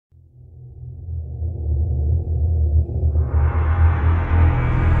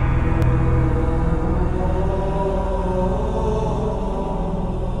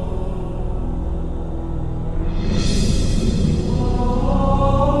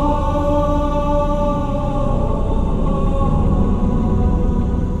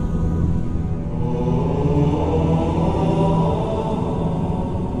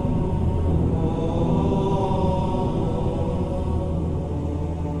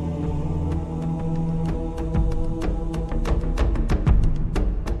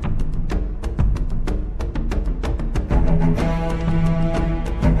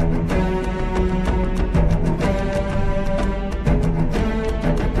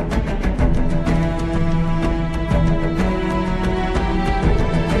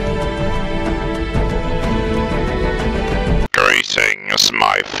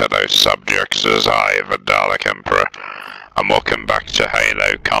subjects as I, the Dalek Emperor, and welcome back to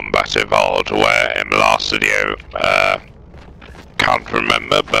Halo Combat Evolved, where in the last video, can't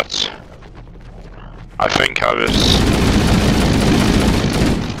remember, but I think I was...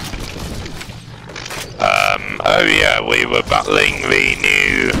 oh yeah, we were battling the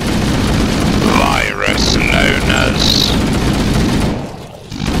new virus known as...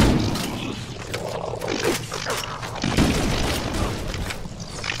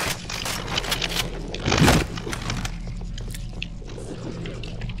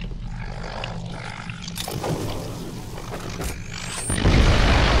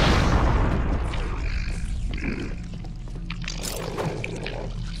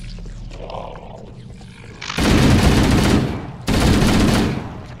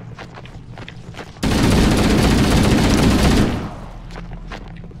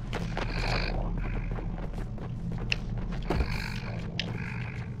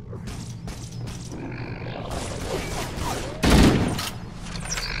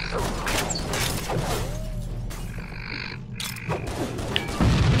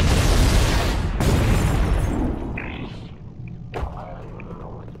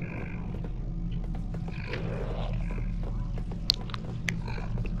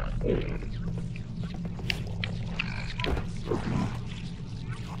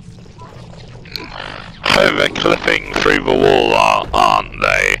 Oh, they're clipping through the wall, aren't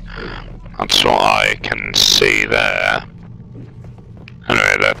they? That's what I can see there.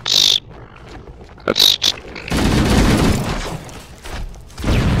 Anyway, let's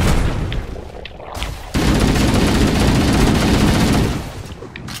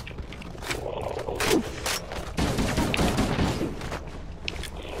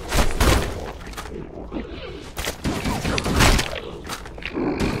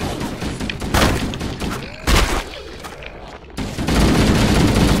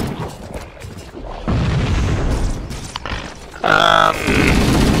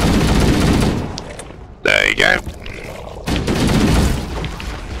there you go.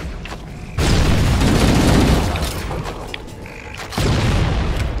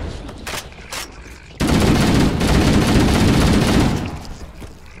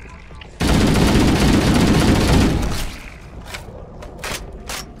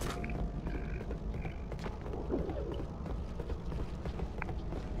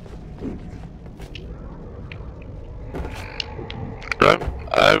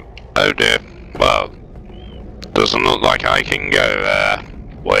 Oh dear. Well, doesn't look like I can go there.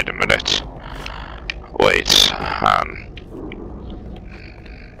 Wait a minute. Wait.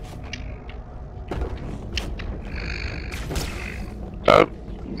 Oh,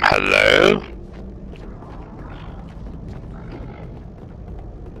 hello?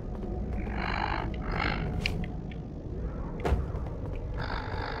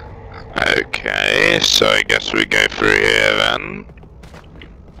 Okay, so I guess we go through here then.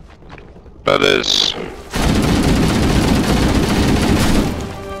 That is...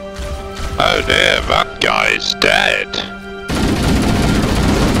 oh dear, that guy's dead.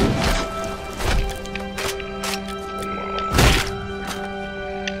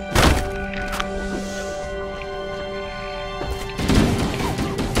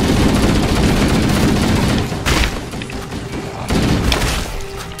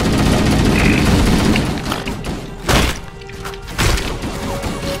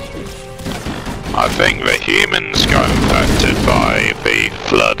 I think the humans got infected by the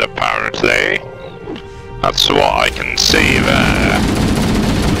flood, apparently. That's what I can see there.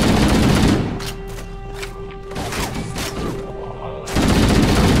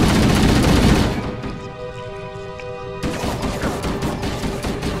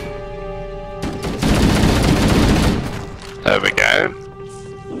 There we go.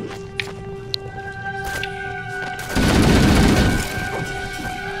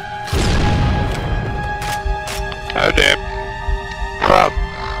 Oh dear. Well,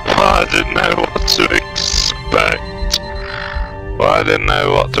 I didn't know what to expect. Well, I didn't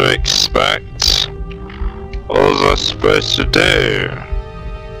know what to expect. What was I supposed to do?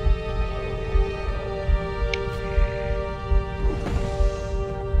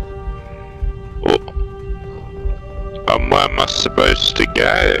 And where am I supposed to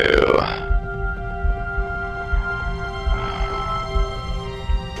go?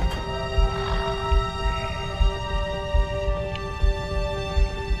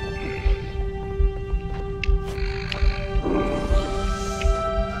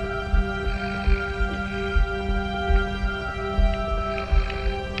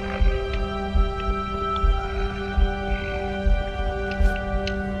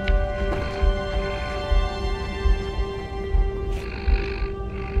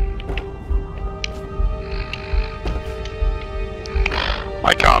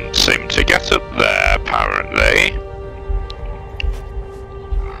 can't seem to get up there, apparently.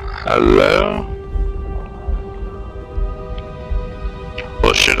 Hello?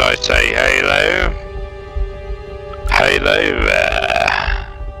 Or should I say hello? Hello there.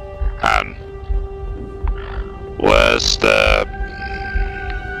 And where's the...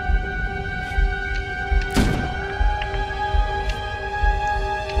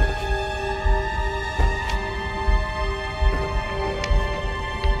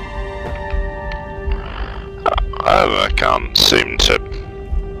 Oh, I can't seem to...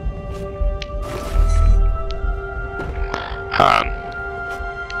 Han.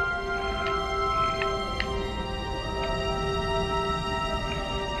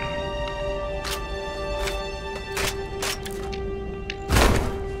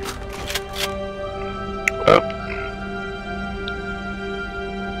 Oh.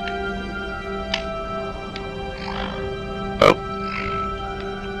 Oh.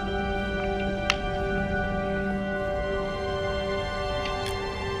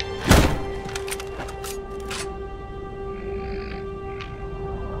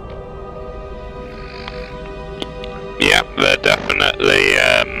 Yep, they're definitely,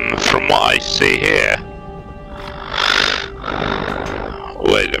 from what I see here.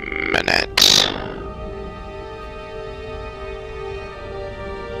 Wait a minute.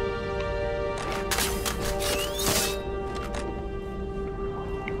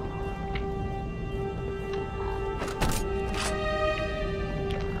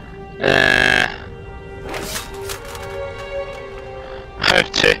 How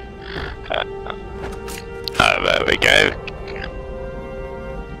to... oh, there we go.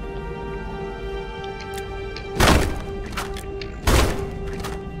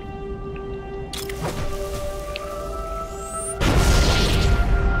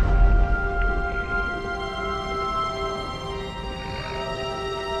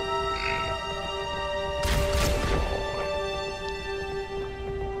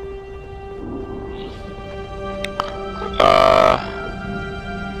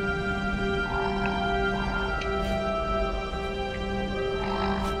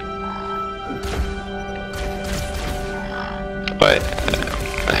 Wait,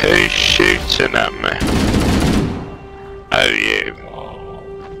 who's shooting at me? Oh, you.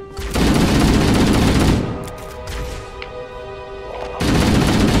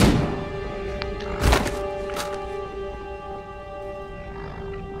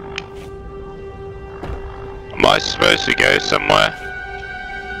 Am I supposed to go somewhere?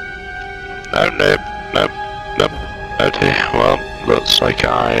 Oh, no, no, no. Oh dear, well, looks like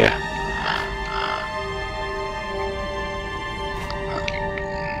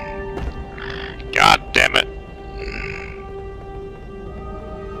God damn it.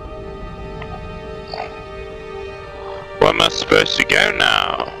 Where am I supposed to go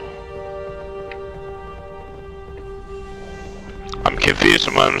now? I'm confused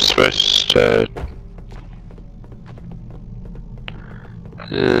on where I'm supposed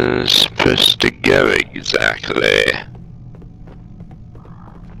to go exactly.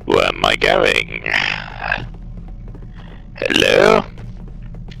 Where am I going? Hello?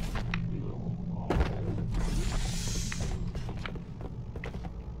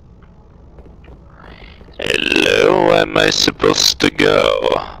 Hello, where am I supposed to go?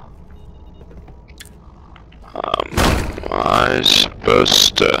 Am I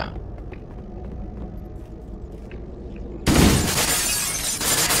supposed to...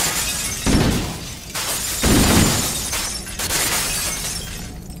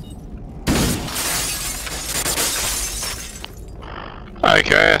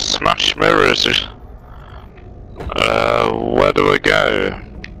 Okay, smash mirrors. Where do I go?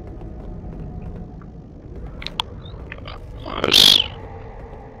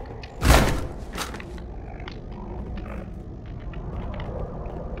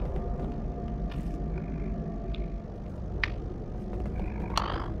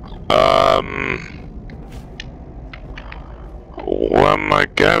 Where am I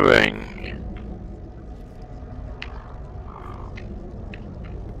going?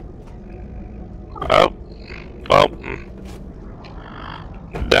 Oh, well,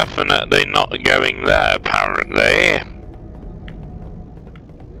 definitely not going there, apparently.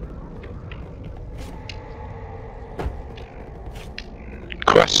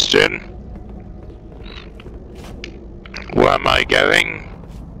 Question. Where am I going?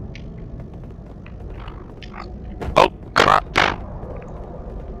 Oh, crap.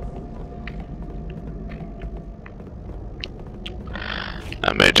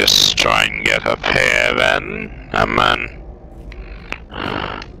 Let me just try and get up here then. And then...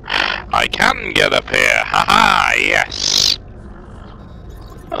 I can get up here! Haha, yes!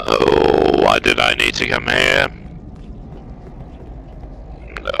 to come here.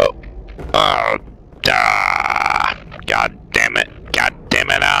 Oh, oh, God damn it,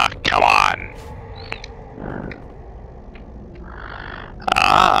 come on.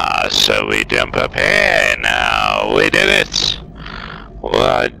 Ah, so we jump up here now. We did it.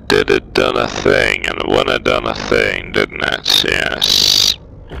 Well, I done a thing, and when I done a thing, didn't it? Yes.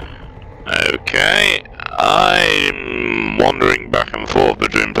 Okay, I'm wandering back and forth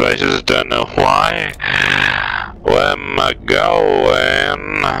between places, don't know why. Where am I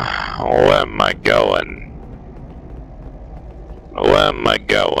going? Where am I going? Where am I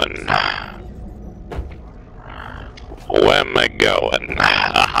going? Where am I going?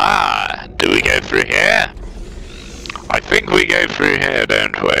 Aha! Do we go through here? I think we go through here,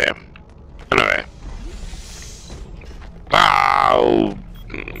 don't we? Anyway. Ow!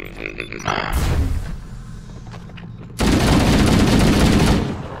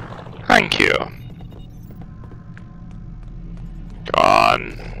 Thank you. Go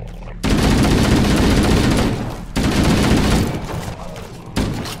on.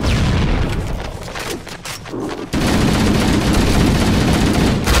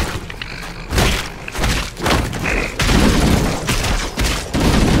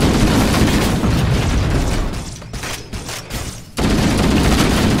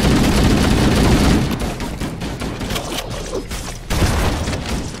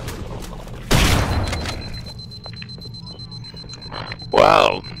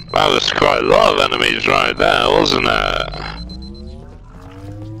 Well, that was quite a lot of enemies right there, wasn't it?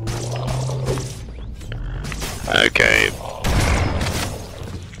 Okay.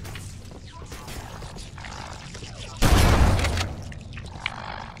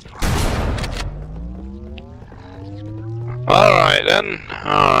 Alright then.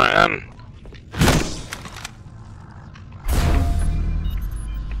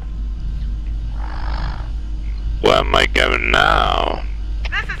 Where am I going now?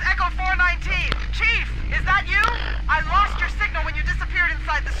 This is Echo 419. Chief, is that you? I lost your signal when you disappeared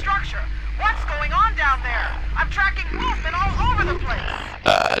inside the structure. What's going on down there? I'm tracking movement all over the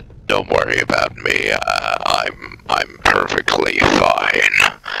place. Don't worry about me. I'm perfectly fine.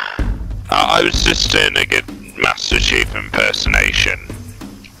 I was just doing a good Master Chief impersonation.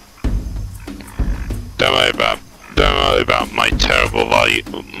 Don't worry about my terrible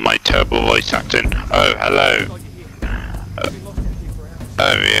voice acting. Oh, hello.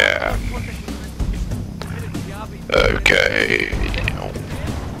 Oh yeah. Okay.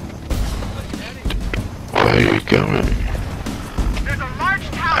 Where are you going? There's a large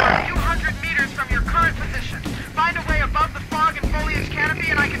tower a few hundred meters from your current position. Find a way above the fog and foliage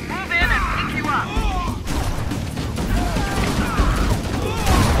canopy and I can move in and pick you up.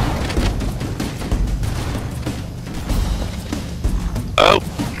 Oh,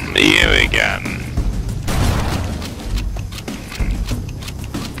 you again.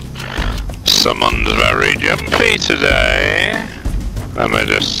 Someone's very jumpy today. Let me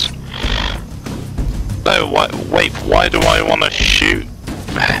just... No, wait, why do I want to shoot?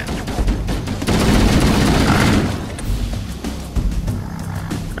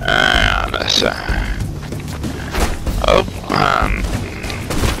 And that's oh, man.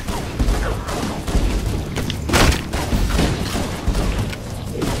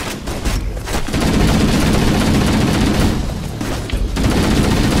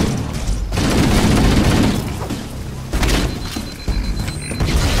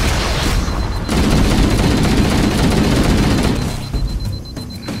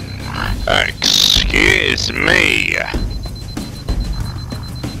 Excuse me.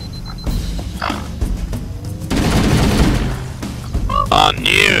 Aren't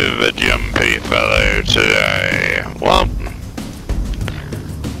you the jumpy fellow today? Well,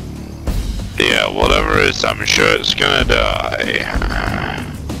 yeah, whatever it is, I'm sure it's gonna die.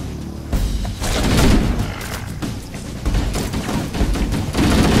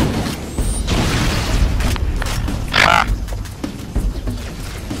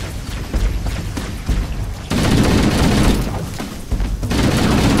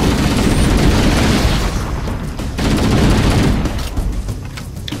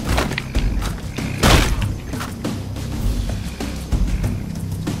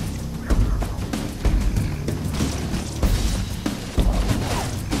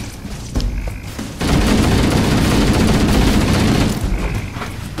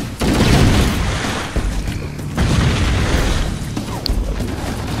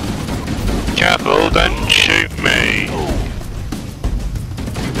 Careful, don't shoot me.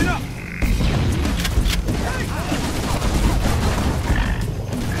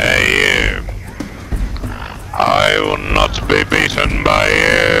 Hey you. I will not be beaten by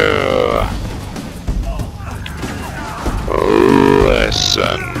you.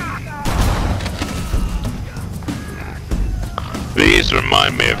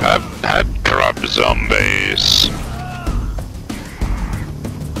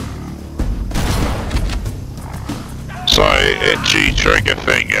 Sorry, itchy trigger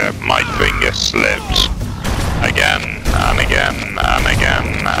finger. My finger slipped. Again, and again, and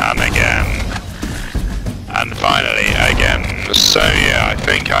again, and again. And finally, again. So yeah, I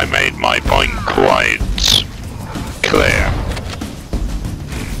think I made my point quite clear.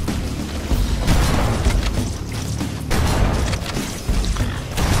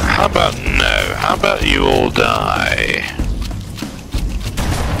 How about no? How about you all die?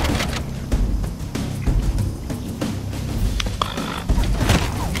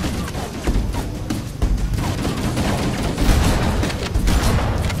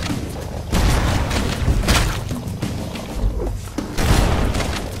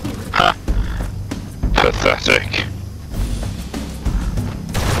 Pathetic.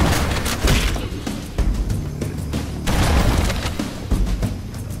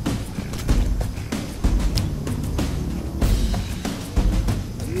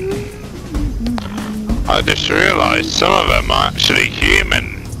 I just realised some of them are actually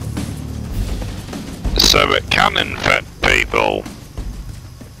human, so it can infect people.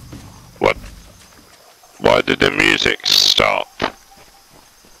 What? Why did the music stop?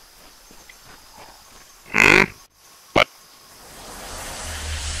 What?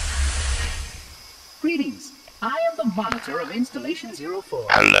 Greetings. I am the monitor of Installation 04.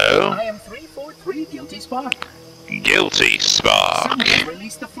 Hello? I am 343 Guilty Spark. Guilty Spark. Someone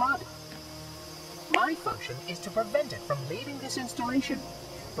released the flood. My function is to prevent it from leaving this installation,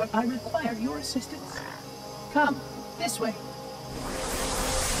 but I require your assistance. Come, this way.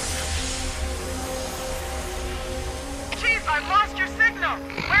 Chief, I've lost your signal.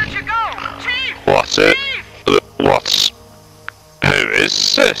 Where'd you go? Chief! What's it? Chief! What's... Who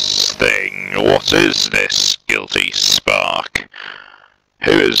is this thing? What is this Guilty Spark?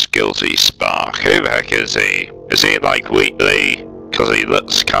 Who is Guilty Spark? Who the heck is he? Is he like Wheatley? Because he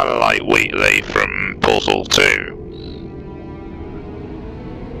looks kind of like Wheatley from Portal 2.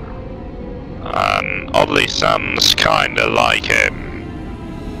 And oddly sounds kind of like him.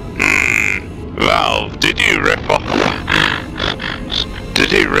 Valve, did you rip off...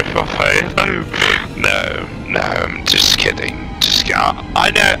 Did he rip off Halo? No, I'm just kidding.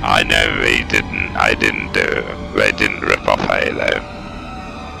 I know he didn't. I didn't do it. They didn't rip off Halo.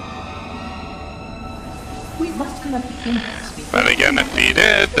 We must collect the index. But again, if he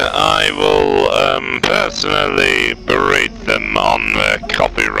did, I will personally berate them on their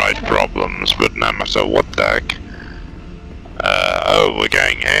copyright problems, but no matter what the heck. Oh, we're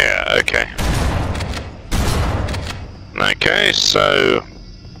going here, okay. Okay, so...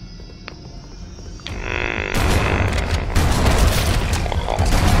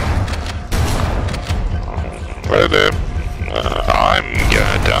 Where the... I'm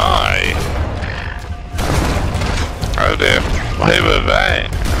gonna die. Oh dear, who were they?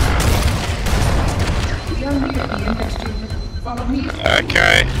 Follow me.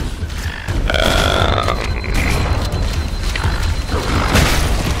 Okay.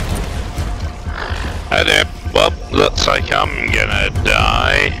 Oh dear, well, looks like I'm gonna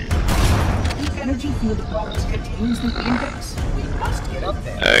die. The energy field box contains the index. We must get up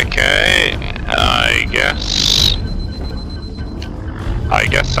there. Okay, I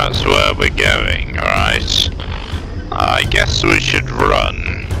guess that's where we're going, alright? I guess we should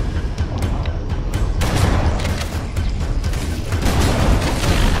run.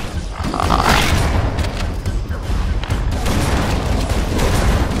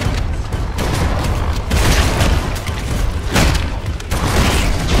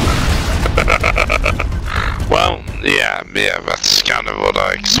 Well, yeah, that's kind of what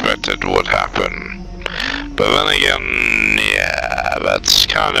I expected would happen. But then again, yeah, that's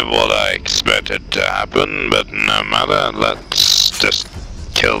kind of what I expected to happen, but no matter, let's just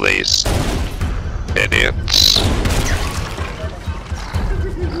kill these idiots.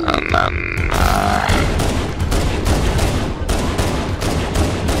 And then,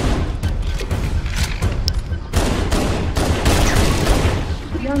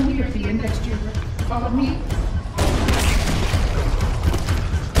 We are near the index chamber. Follow me.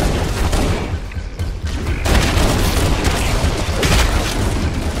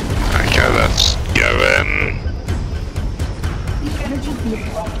 okay, let's go in. The energy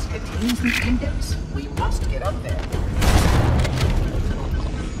field box contains the index. We must get up there.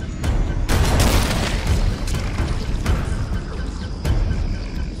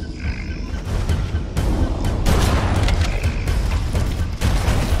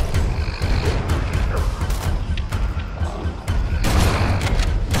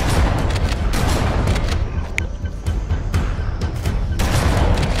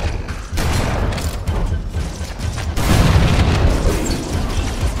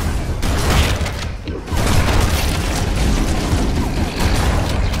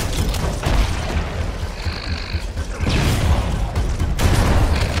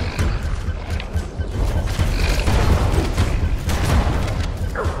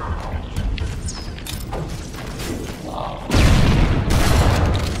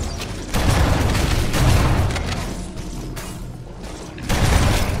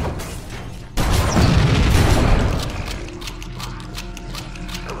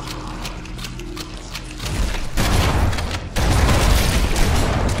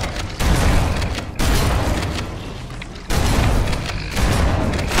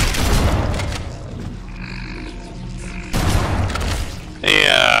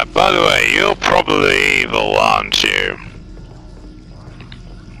 By the way, you're probably evil, aren't you?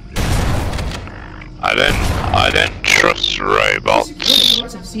 I don't trust robots. Security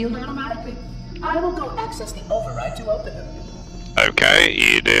doors have sealed automatically. I will go access the override to open them. Okay,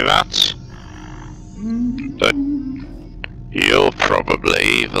 you do that. But you're probably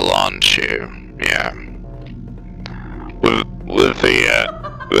evil, aren't you? Yeah. With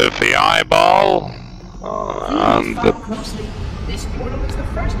the eyeball and the. Closely. This portal is the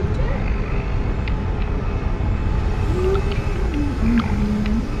first of two.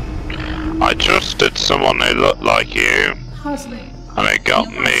 I trusted someone who looked like you, Puzzling. and it got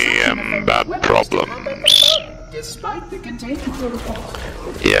me bad problems. Despite the containment protocols.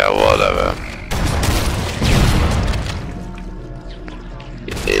 Yeah, whatever.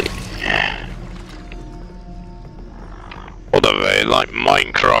 What are they, like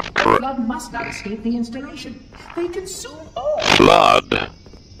Minecraft Flood must not escape the installation. They consume all. flood?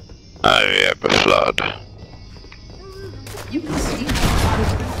 Oh yeah, the flood. You can see how the flood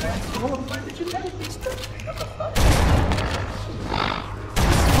has been transformed by the genetic destruction of the flood.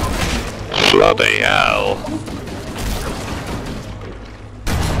 Bloody hell.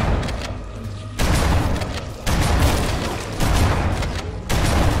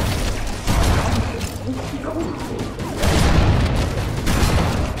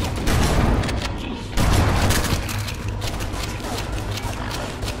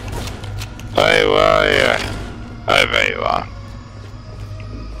 Hey, where are you? Oh, there you are.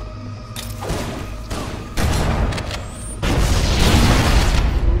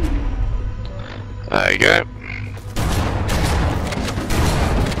 There you go.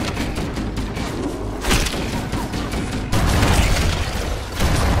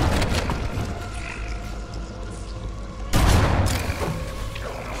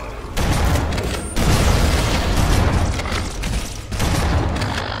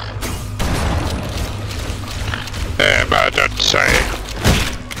 Emergency.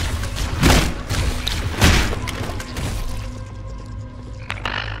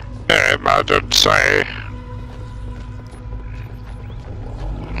 Emergency.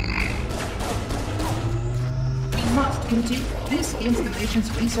 We must continue. This installation's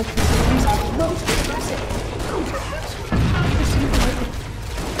research facilities are most impressive. Perhaps we can find the secret.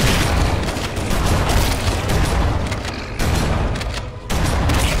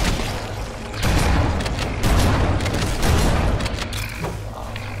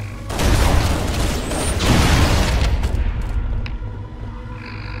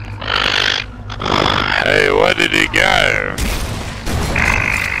 Hey, where did he go?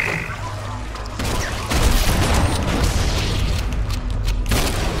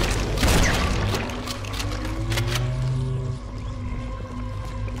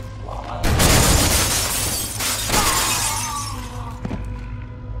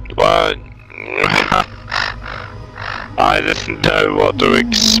 What? I didn't know what to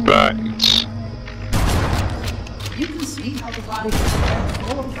expect. You can see how the body is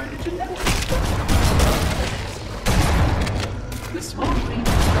transformed by the genetic destruction. The small creature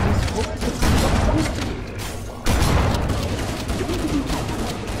is forced to see what's supposed to be.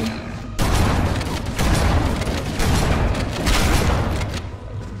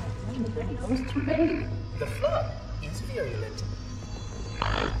 The flood is virulent.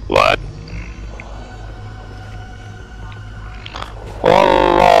 What?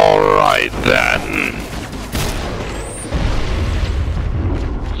 Well, alright then.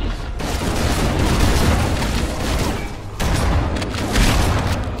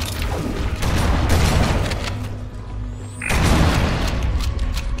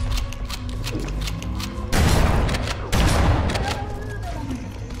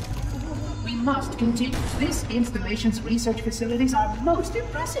 We must continue. This installation's research facilities are most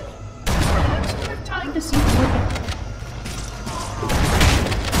impressive. Perhaps we have time to see the weapon.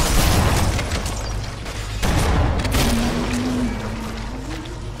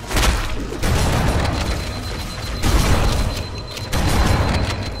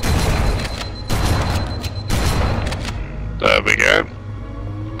 There we go.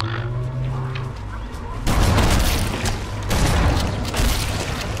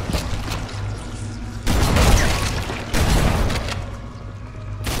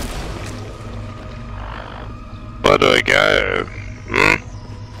 Where do I go?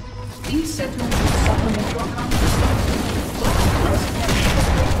 These settlements will supplement your consciousness. But first,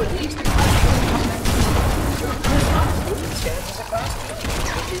 release the consciousness. Your current consciousness stands as a constant,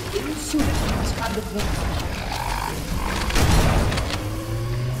 which is ill-suited for this kind of work.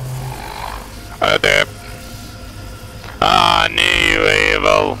 Oh dear. Ah, I knew you were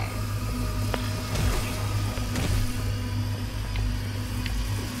evil.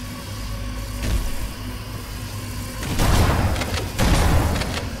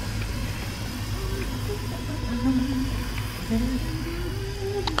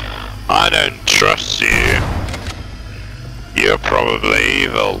 probably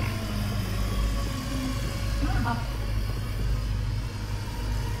evil.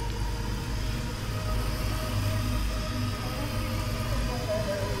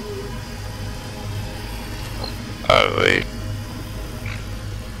 Oh,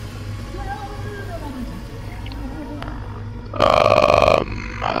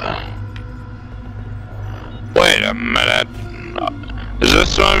 wait a minute. Is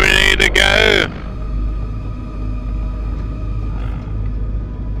this where we need to go?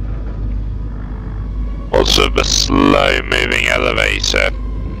 What's with the slow moving elevator?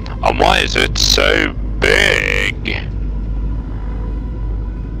 And why is it so big?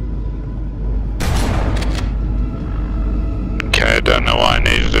 Okay, I don't know why I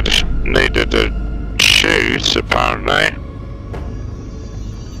needed to shoot, apparently.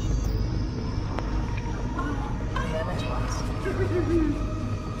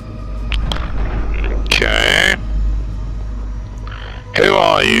 Okay. Who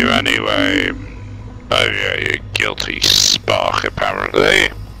are you anyway? Oh yeah, you guilty spark, apparently.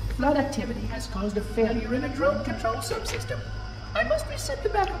 Flood activity has caused a failure in the drone control subsystem. I must reset the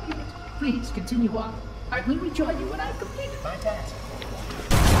backup unit. Please continue on. I will rejoin you when I've completed my task.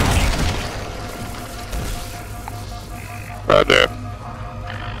 Right there.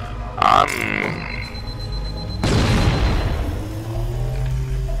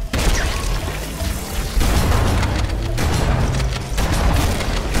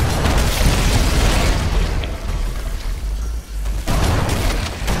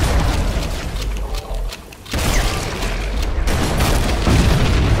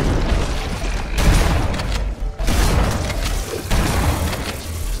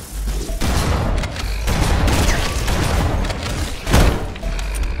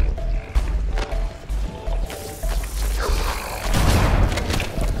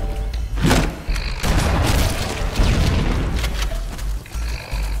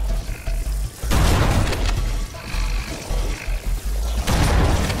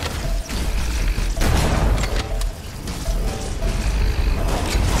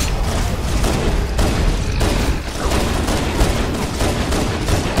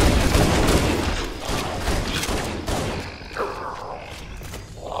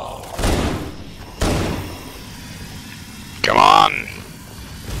 Come on!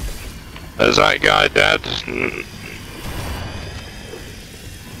 Is that guy dead?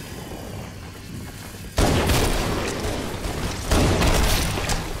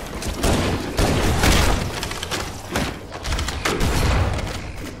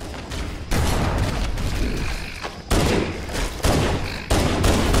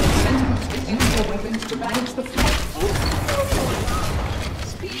 Sentinels will use their weapons to manage the flight.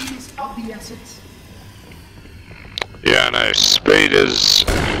 Speed is of the essence. Yeah, no, speed is...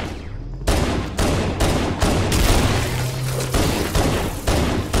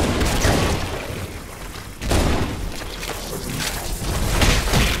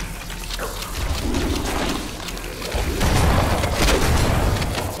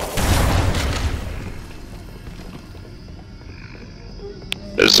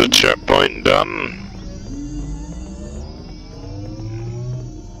 Is the checkpoint done?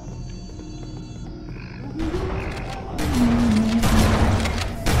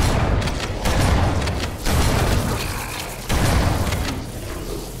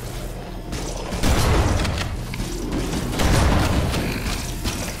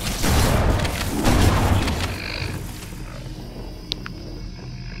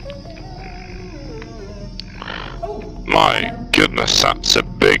 My goodness, that's a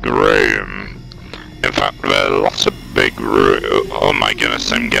big room. In fact, there are lots of big rooms. Oh my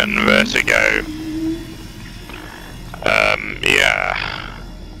goodness, I'm getting vertigo. Yeah.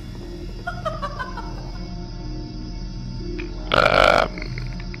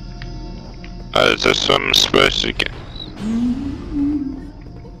 Oh, is this what I'm supposed to get?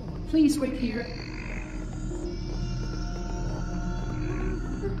 Please wait here.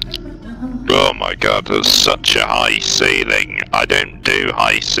 Oh my god, there's such a high ceiling. I don't do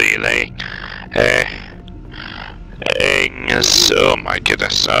high ceiling. Oh my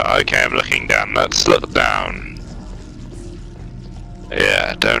goodness. Okay, I'm looking down. Let's look down.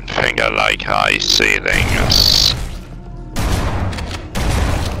 Yeah, don't think I like high ceilings.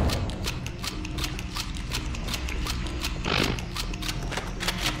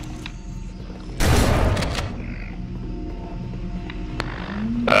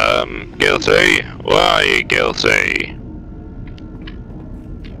 Guilty? Why are you guilty?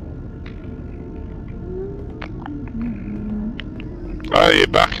 Oh, you're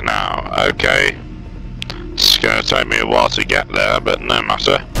back now. Okay. It's gonna take me a while to get there, but no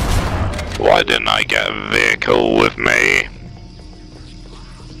matter. Why didn't I get a vehicle with me?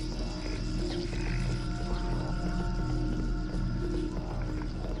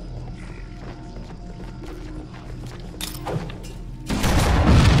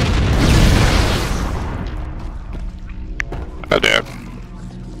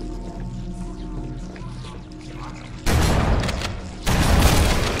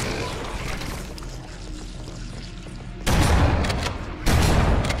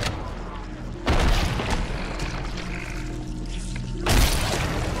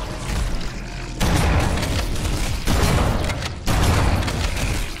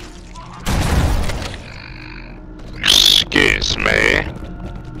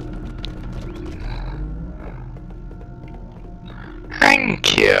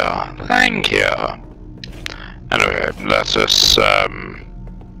 you, thank you. Anyway, let us,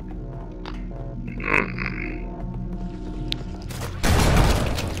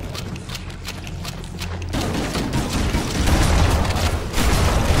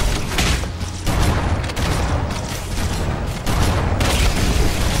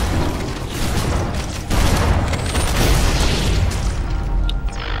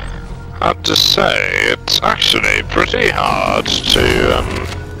 I have to say, it's actually pretty hard to,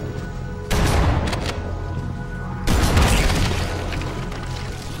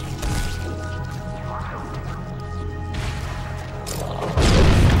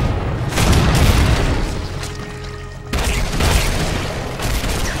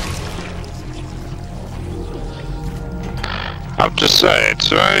 I have to say, it's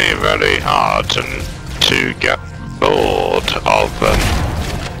very, very hard to get bored of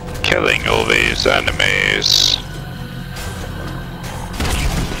killing all these enemies.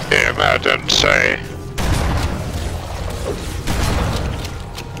 Yeah, I don't say.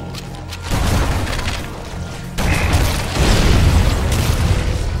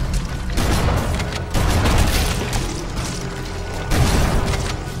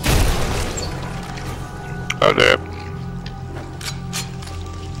 Oh dear.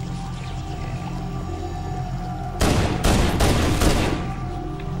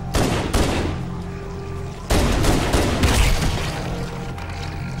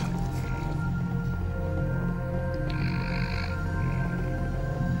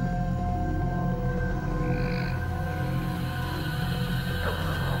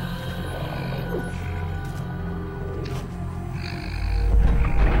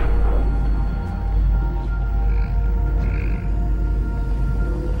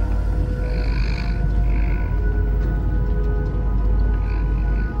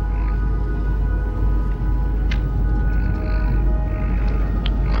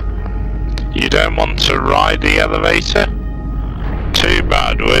 You don't want to ride the elevator? Too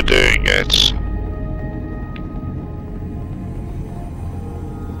bad, we're doing it.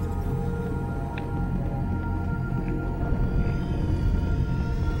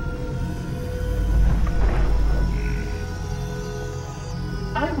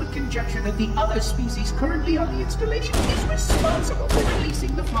 I would conjecture that the other species currently on the installation is responsible for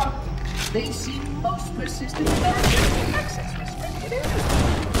releasing the flood. They seem most persistent in their attempt to access restricted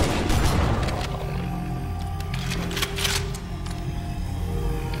areas.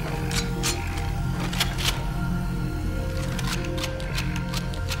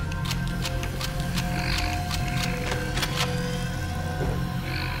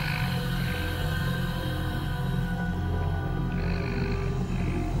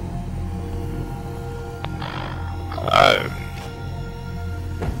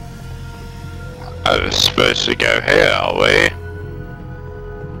 Oh, we're supposed to go here, are we?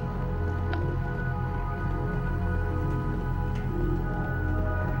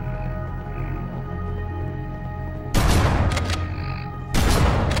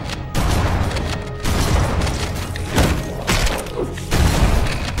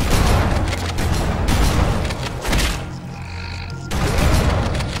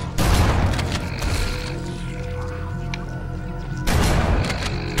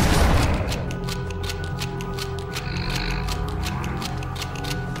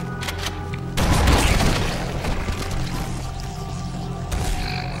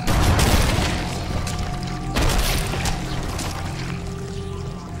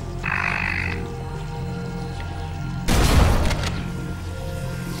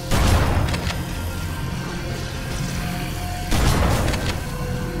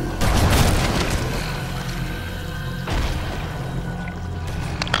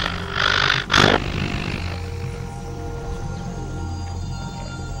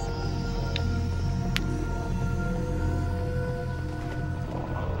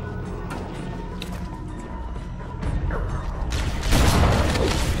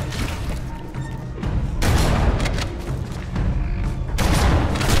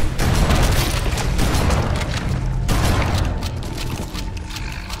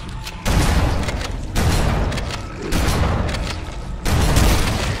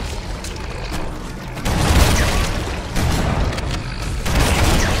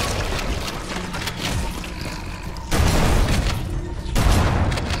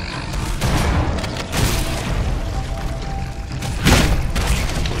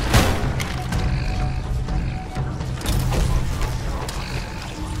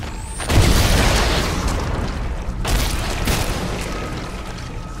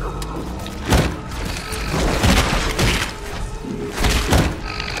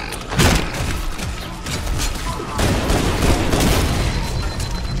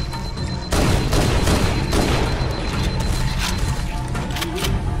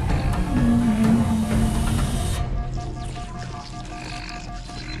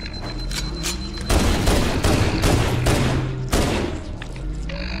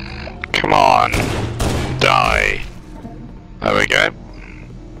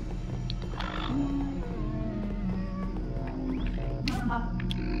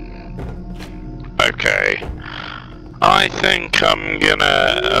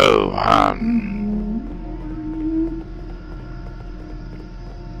 gonna... Oh,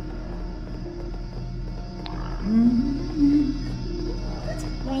 That's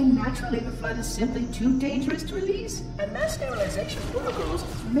why naturally the flood is simply too dangerous to release, and mass sterilization protocols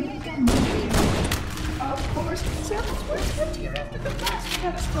may again be made. Of course, samples were emptier after the last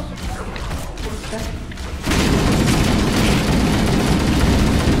catastrophic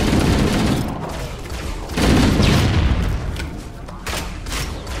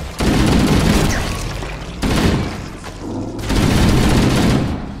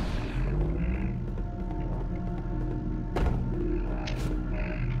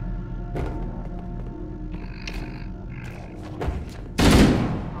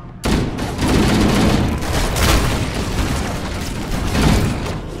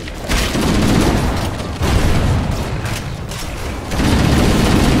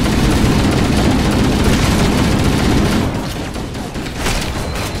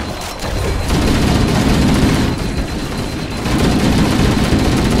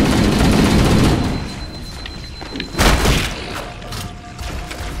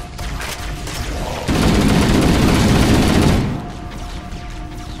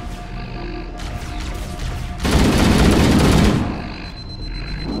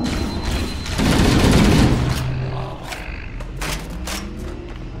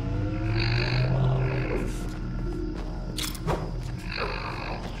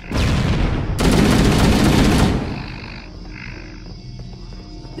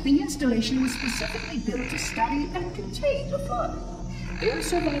The installation was specifically built to study and contain the flood. Their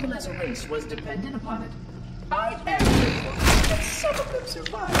survival as a race was dependent upon it. I am grateful that some of them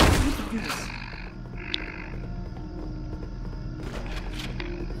survived with this.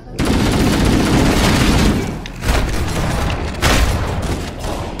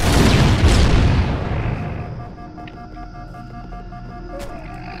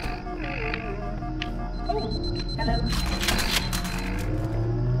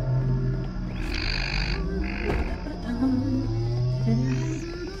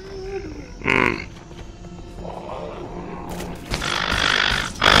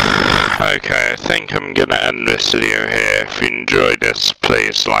 Okay, I think I'm gonna end this video here. If you enjoyed this,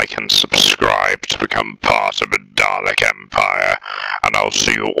 please like and subscribe to become part of the Dalek Empire, and I'll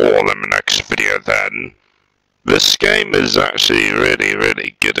see you all in the next video then. This game is actually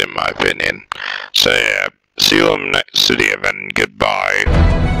really good